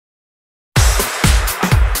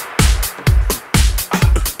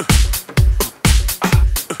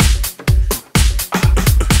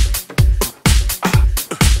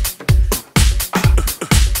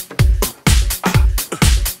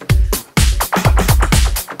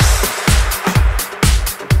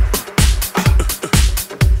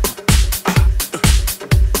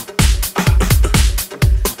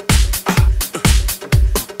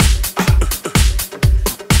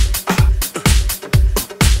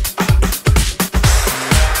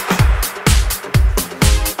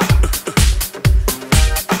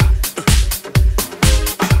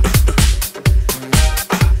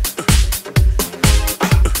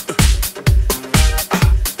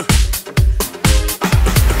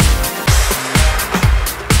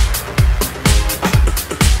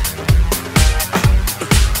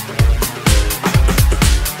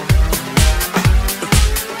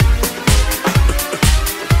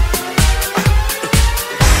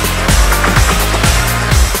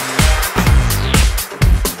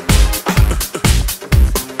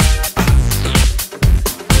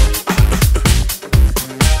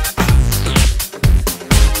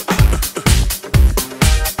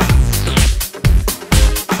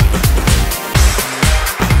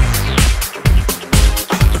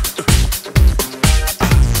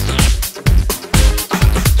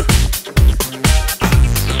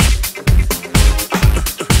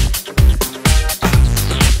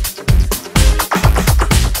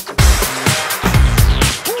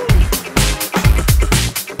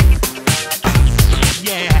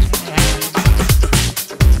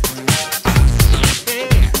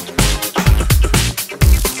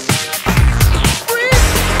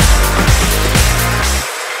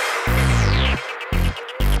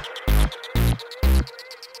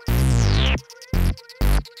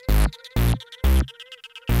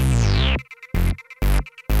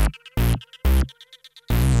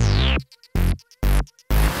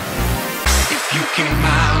came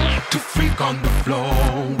out to freak on the floor.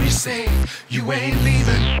 We say, you ain't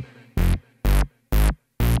leaving.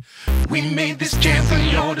 We made this jam for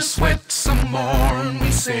you to sweat some more. And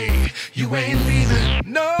we say, you ain't leaving.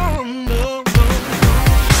 No, no, no.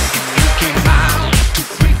 You came out to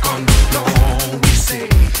freak on the floor. We say,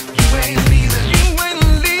 you ain't leaving. You ain't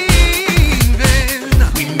leaving.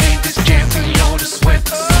 We made this jam for you to sweat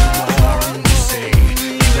some more. And we say,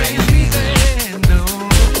 you ain't leaving. No,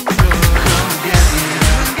 no. Come get it.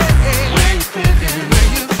 Where you fitting? Where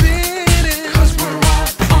you fitting? 'Cause we're all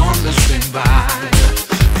on the same vibe.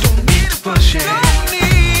 Don't need to push it. Don't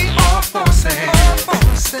need or force it.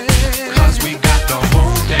 'Cause we got the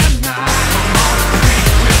whole damn night.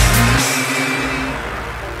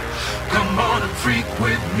 Come on and freak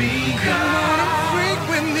with me. Come on and freak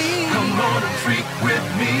with me. Come on and freak with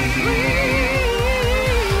me.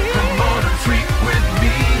 Come on and freak with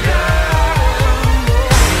me.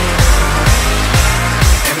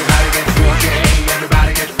 Everybody get freaky.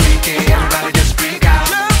 Everybody get freaky. Everybody just freak out.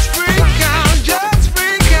 Just freak out. Just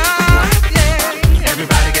freak out. Yeah.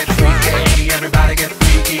 Everybody get freaky. Everybody get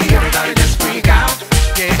freaky. Everybody just freak out.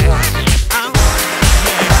 Yeah.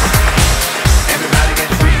 Everybody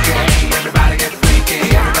get freaky. Everybody get freaky.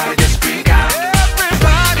 Everybody just freak out.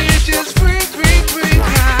 Everybody just freak, freak, freak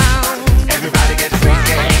out. Everybody get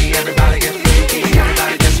freaky. Everybody get freaky.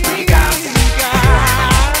 Everybody just freak out.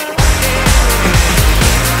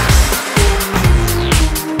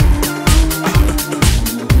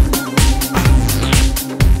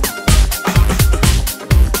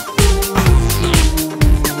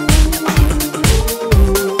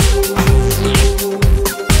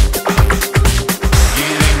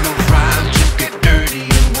 It ain't no crime to get dirty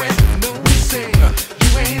and wet. No, we say you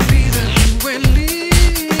ain't leaving. You ain't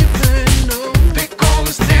leaving. No, they call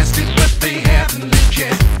us nasty, but they haven't lived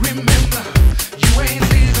yet. Remember, you ain't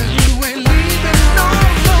leaving. You ain't leaving. No,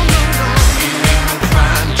 no, no, no. It ain't no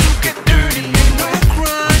crime to get dirty. Ain't no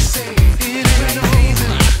crime. We say it ain't no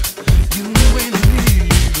leaving. You ain't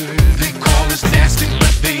leaving. They call us nasty,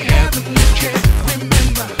 but they haven't lived yet.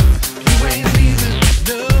 Remember, you ain't leaving.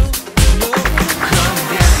 No, no. Come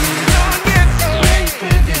get it. Where you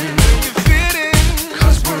fitting? Where you fitting?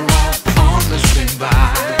 'Cause we're all on the same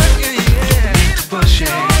vibe. Don't need to push it.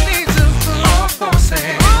 Don't need to or force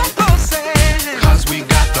it. 'Cause we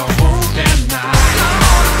got the whole damn night. Come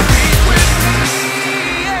on and freak with me.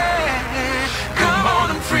 Yeah. Come on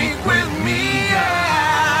and freak with me. Yeah.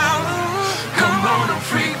 Come on and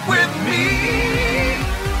freak with me.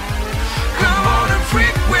 Come on and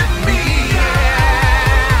freak with me. Yeah.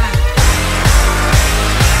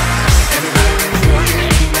 Everybody get freaky.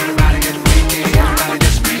 Everybody get freaky. Everybody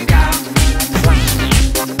just freak out.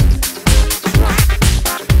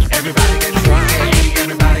 Everybody get freaky.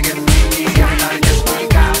 Everybody get freaky. Everybody just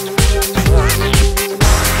freak out.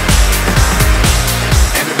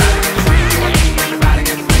 Everybody get freaky. Everybody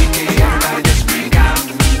get freaky. Everybody just freak out.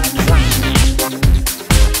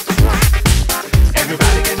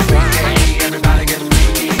 Everybody get freaky. Everybody get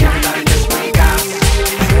freaky. Everybody just freak out.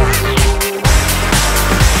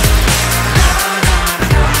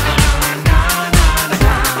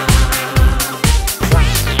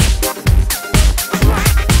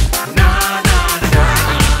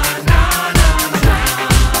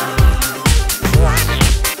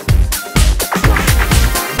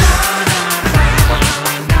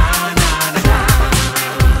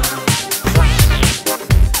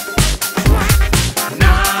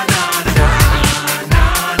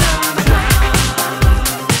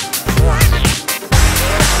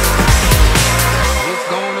 It's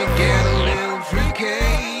gonna get a little freaky.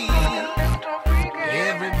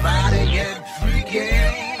 Everybody get freaky.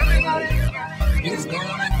 It's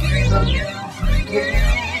gonna get a little freaky.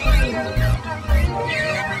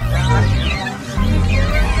 Everybody get freaky.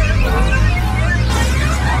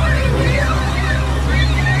 It's gonna get a little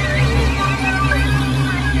freaky.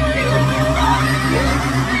 Everybody get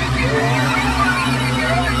freaky.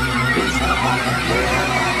 It's gonna get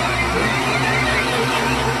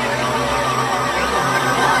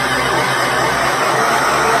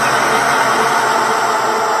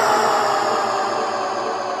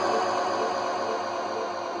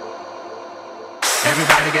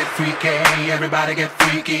Everybody get freaky, everybody get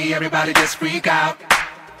freaky, everybody just freak out.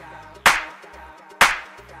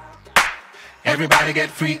 Everybody get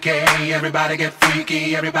freaky, everybody get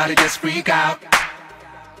freaky, everybody just freak out.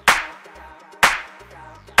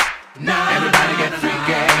 Everybody get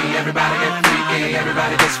freaky, everybody get freaky,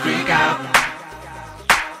 everybody just freak out.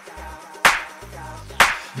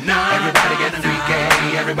 Everybody get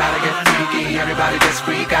freaky, everybody get freaky, everybody just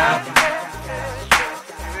freak out.